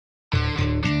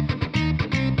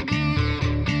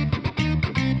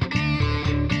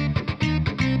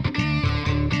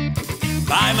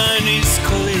My mind is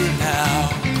clear now.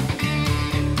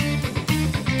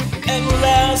 At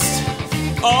last,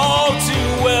 all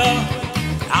too well,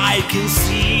 I can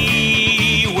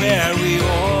see where we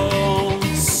all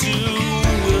soon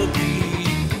will be.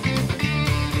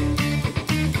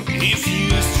 If you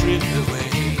strip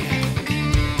away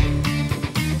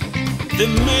the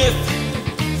myth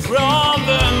from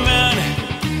the man,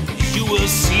 you will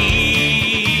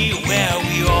see where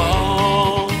we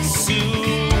all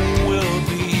soon will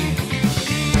be.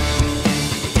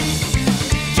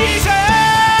 Jesus,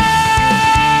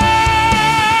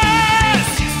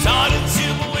 you started to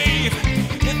believe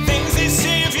the things they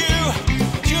say of you.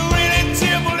 You really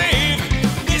do believe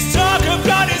this talk of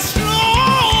God is true.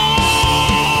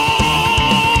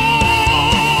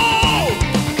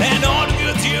 And all the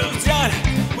good you've done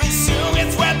will soon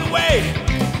get swept away.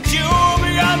 You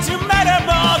begun to matter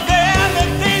more than the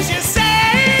things you say.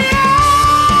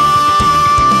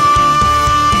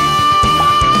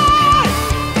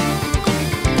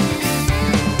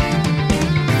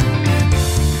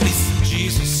 Listen,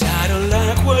 Jesus, I don't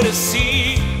like what I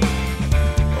see.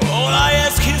 All I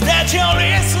ask is that you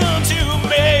listen to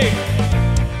me.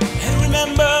 And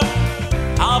remember,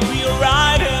 I'll be your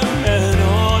right hand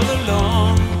all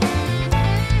along.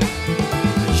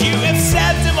 You have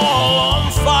set them all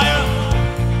on fire.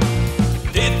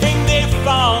 They think they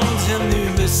found a new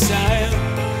Messiah,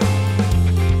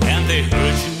 and they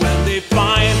hurt you when they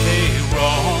find they're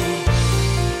wrong.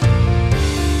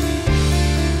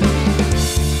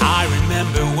 I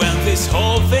remember when this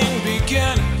whole thing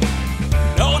began.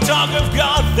 No talk of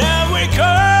God, then we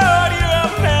called you a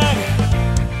man.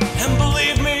 And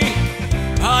believe me,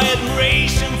 my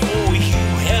admiration for you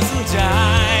hasn't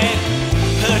died.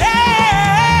 But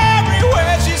every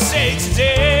word you say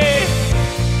today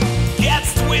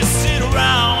gets twisted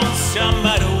around some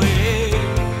other way.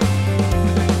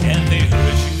 And they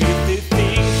hurt you if they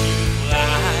think you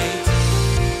lied.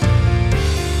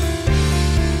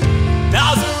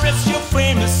 Nazareth, you're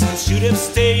famous and should have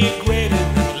stayed great.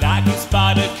 And like his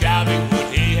father Calvin would,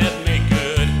 he had made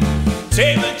good.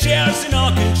 Table chairs and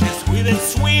orchestras with a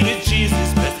sweet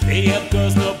Jesus, but they have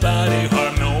caused nobody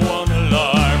harm, no one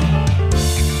alarm.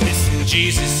 Listen,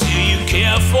 Jesus, do you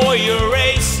care for your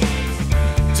race?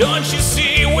 Don't you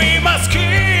see we must keep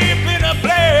in a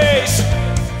place